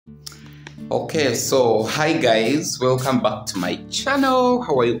Okay, so hi guys, welcome back to my channel.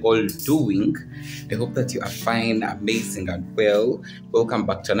 How are you all doing? I hope that you are fine, amazing, and well. Welcome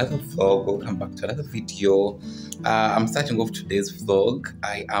back to another vlog. Welcome back to another video. I'm starting off today's vlog.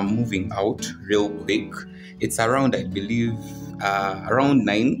 I am moving out real quick. It's around, I believe, around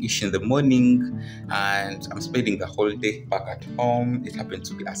 9-ish in the morning, and I'm spending the whole day back at home. It happened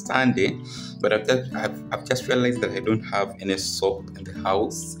to be a Sunday, but I've just realized that I don't have any soap in the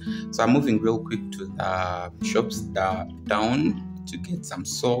house, so I'm moving real quick to the shops down to get some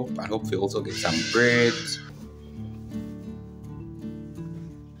soap and hopefully also get some bread.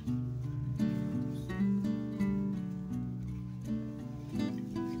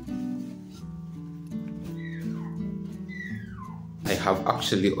 I have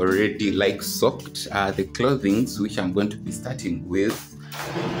actually already soaked the clothing which I'm going to be starting with,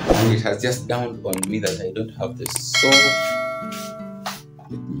 and it has just dawned on me that I don't have the soap.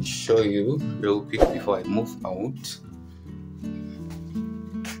 Let me show you real quick before I move out.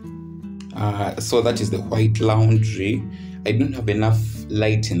 So that is the white laundry. I don't have enough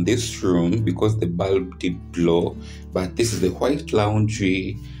light in this room because the bulb did blow, but this is the white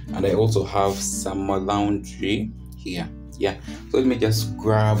laundry, and I also have some more laundry here. Yeah, so let me just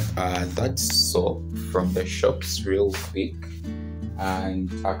grab that soap from the shops real quick,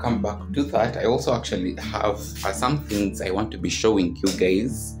 and I'll come back to that. I also actually have some things I want to be showing you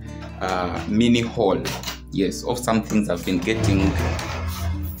guys, mini haul, yes, of some things I've been getting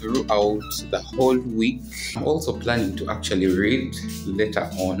throughout the whole week. I'm also planning to actually read later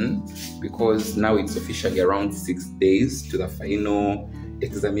on, because now it's officially around 6 days to the final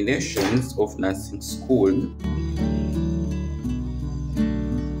examinations of nursing school.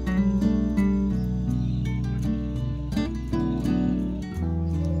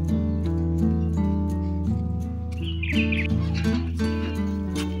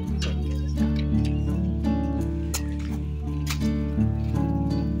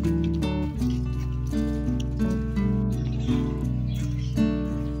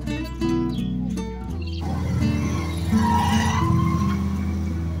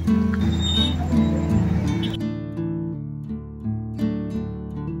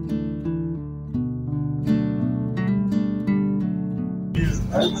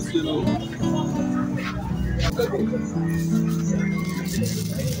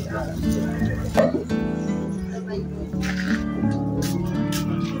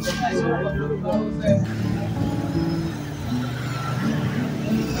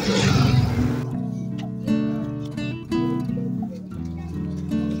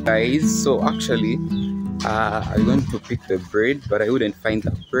 Guys, so actually I went to pick the bread, but I wouldn't find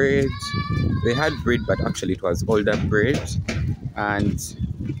the bread. They had bread, but actually it was older bread. And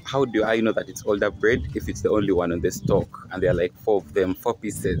how do I know that it's older bread if it's the only one on the stock, and there are like 4 of them, 4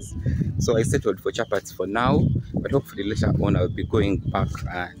 pieces? So I settled for chapats for now, but hopefully later on I'll be going back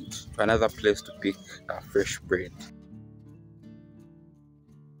and to another place to pick fresh bread.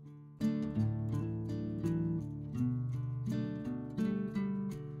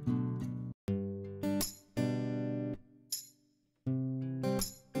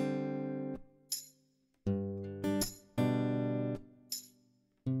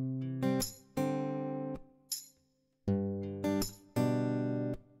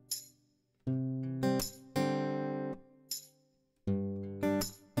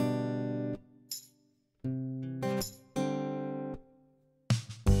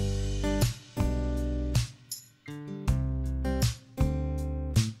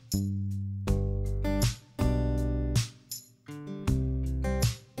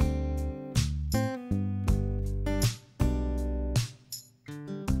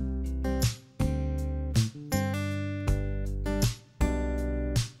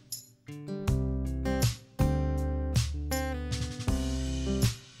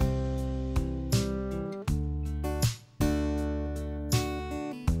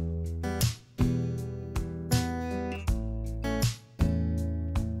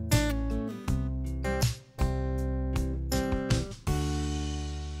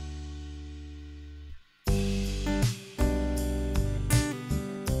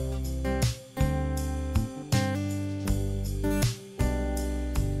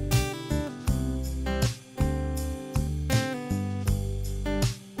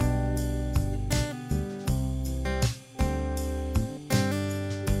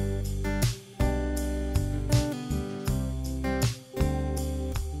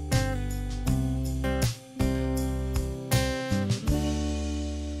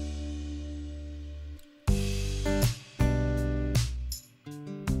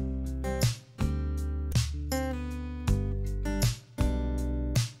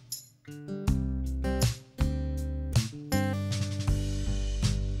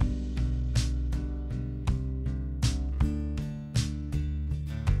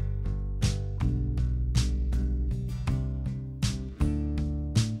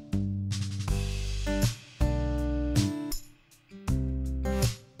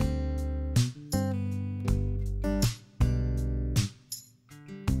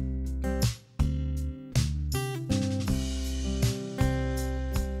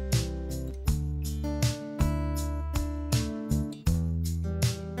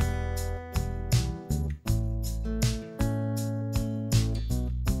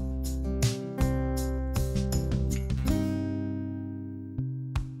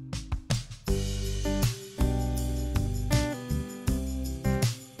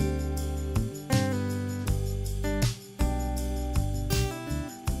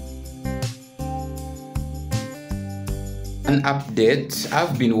 An update,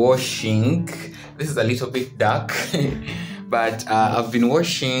 I've been washing. This is a little bit dark, but I've been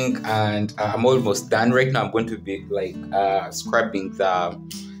washing and I'm almost done. Right now I'm going to be like scrubbing the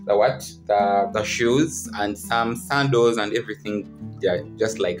shoes and some sandals and everything. Yeah,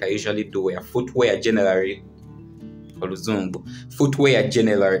 just like I usually do. Footwear generally. Footwear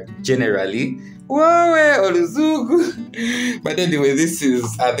generally. But anyway, this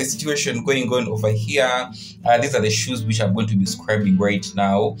is the situation going on over here. These are the shoes which I'm going to be scrubbing right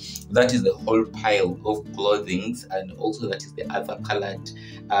now. That is the whole pile of clothing, and also that is the other colored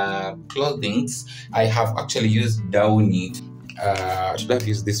clothing. I have actually used Downy. I should have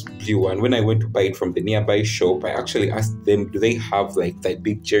used this blue one. When I went to buy it from the nearby shop, I actually asked them, do they have like that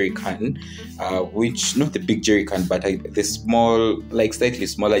big jerry can, which, not the big jerry can, but the small, like slightly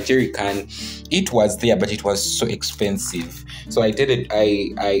smaller jerry can. It was there, but it was so expensive. So I did it.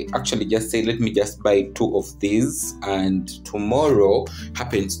 I actually just said, let me just buy 2 of these, and tomorrow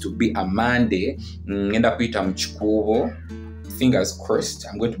happens to be a Monday. Fingers crossed,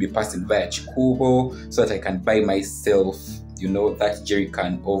 I'm going to be passing via Chikubo so that I can buy myself, that jerry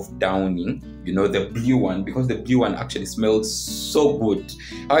can of Downy, the blue one, because the blue one actually smells so good.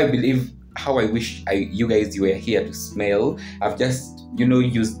 How I wish you guys were here to smell. I've just,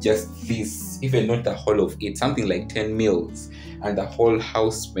 used just this, even not the whole of it, something like 10 mils, and the whole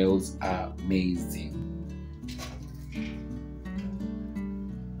house smells amazing.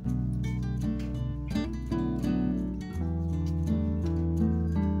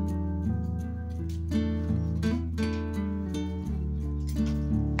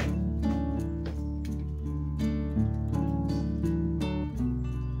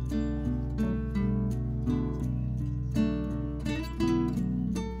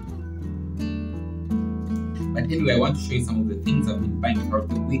 But anyway, I want to show you some of the things I've been buying throughout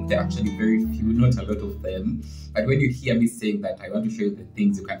the week. They're actually very few, not a lot of them. But when you hear me saying that I want to show you the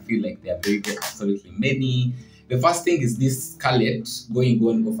things, you can feel like they are very, very absolutely many. The first thing is this scarlet going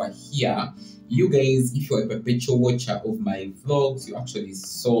on over here. You guys, if you're a perpetual watcher of my vlogs, you actually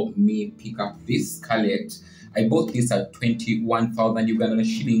saw me pick up this scarlet. I bought this at 21,000 Uganda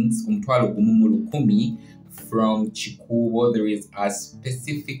shillings, from Chikubo. There is a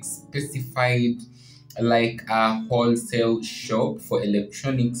specified like a wholesale shop for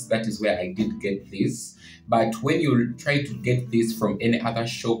electronics. That is where I did get this. But when you try to get this from any other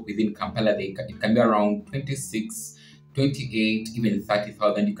shop within Kampala, it can be around 26, 28, even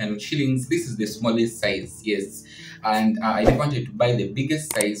 30,000 Uganda shillings. This is the smallest size, yes. And I wanted to buy the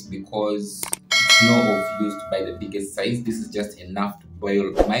biggest size because it's no of use to buy the biggest size. This is just enough to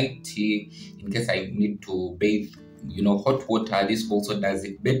boil my tea in case I need to bathe, hot water. This also does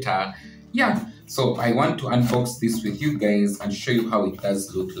it better. Yeah, so I want to unbox this with you guys and show you how it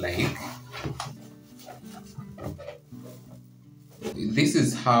does look like. This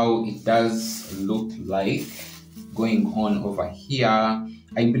is how it does look like going on over here. I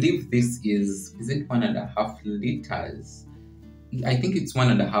believe this is it 1.5 liters? I think it's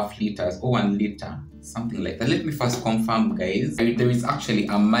 1.5 liters or 1 liter, something like that. Let me first confirm, guys. There is actually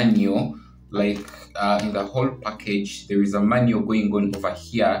a manual, like in the whole package, there is a manual going on over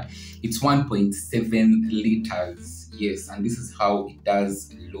here. It's 1.7 liters, yes, and this is how it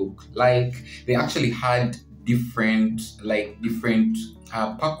does look like. They actually had different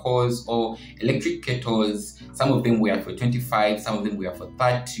packers or electric kettles. Some of them were for 25, some of them were for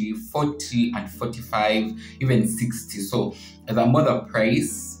 30, 40, and 45, even 60. So the more the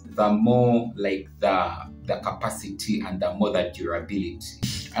price, the more like the capacity and the more the durability.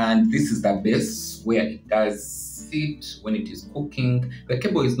 And this is the base where it does sit when it is cooking. The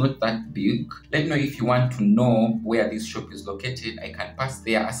cable is not that big. Let me know if you want to know where this shop is located. I can pass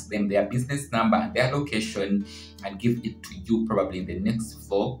there, ask them their business number and their location, and give it to you probably in the next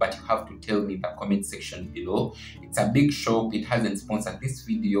vlog, but you have to tell me in the comment section below. It's a big shop. It hasn't sponsored this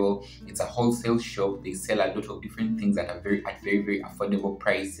video. It's a wholesale shop. They sell a lot of different things that are very, very affordable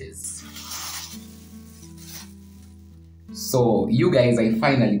prices. So you guys, I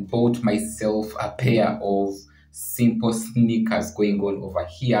finally bought myself a pair of simple sneakers going on over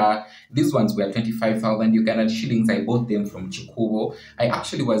here. These ones were 25,000 Uganda shillings. I bought them from Chikubo. I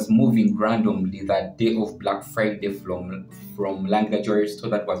actually was moving randomly that day of Black Friday from Langira Jewelry Store.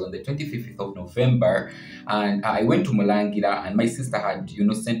 That was on the 25th of November. And I went to Mulangira, and my sister had,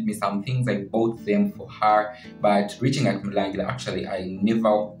 sent me some things. I bought them for her. But reaching at Mulangira, actually, I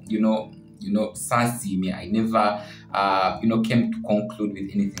never, sassy me. I never, came to conclude with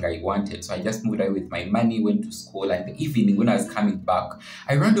anything I wanted. So I just moved away with my money, went to school, and the evening when I was coming back,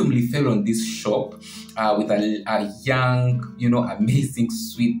 I randomly fell on this shop with a young, amazing,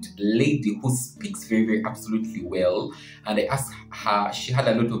 sweet lady who speaks very, very absolutely well. And I asked her, she had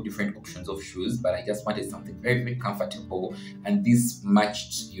a lot of different options of shoes, but I just wanted something very, very comfortable. And this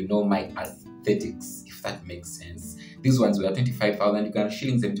matched, my aesthetics, if that makes sense. These ones were 25,000 Uganda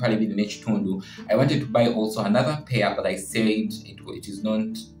shillings and I wanted to buy also another pair, but I said it is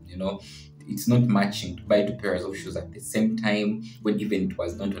not, it's not matching to buy two pairs of shoes at the same time when even it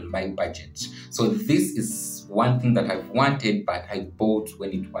was not on my budget. So this is one thing that I've wanted, but I bought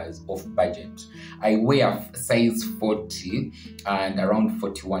when it was off budget. I wear size 40 and around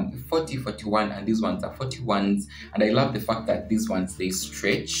 41, 40, 41, and these ones are 41s. And I love the fact that these ones, they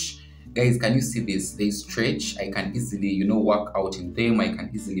stretch. Guys, can you see this? They stretch. I can easily, work out in them. I can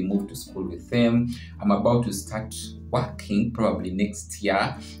easily move to school with them. I'm about to start working probably next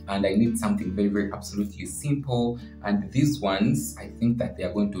year, and I need something very, very absolutely simple. And these ones, I think that they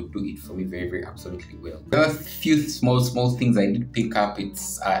are going to do it for me very, very absolutely well. There are a few small things I did pick up.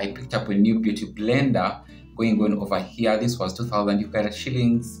 I picked up a new beauty blender going on over here. This was 2,000 Uganda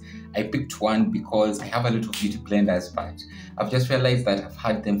shillings. I picked one because I have a lot of beauty blenders, but I've just realized that I've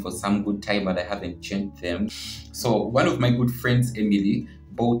had them for some good time and I haven't changed them. So one of my good friends, Emily,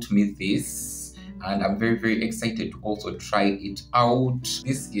 bought me this, and I'm very, very excited to also try it out.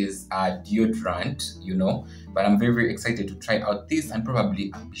 This is a deodorant, but I'm very, very excited to try out this, and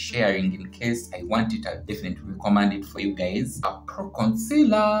probably I'll be sharing in case I want it. I'll definitely recommend it for you guys. A pro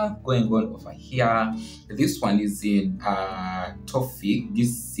concealer going on over here. This one is in toffee,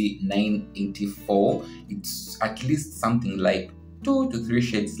 DC 984. It's at least something like 2 to 3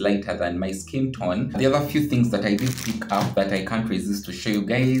 shades lighter than my skin tone. The other few things that I did pick up that I can't resist to show you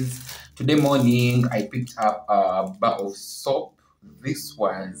guys. Today morning, I picked up a bar of soap. This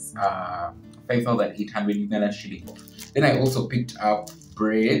was 5,800 Uganda shillings. Then I also picked up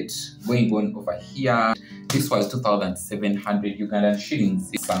bread going on over here. This was 2,700 Ugandan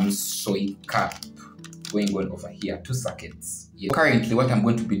shillings. Some soy cup going on over here, 2 sockets. Yeah. Currently, what I'm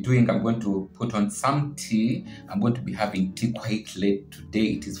going to be doing, I'm going to put on some tea. I'm going to be having tea quite late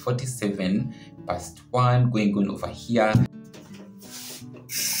today. It is 47 past 1 going on over here.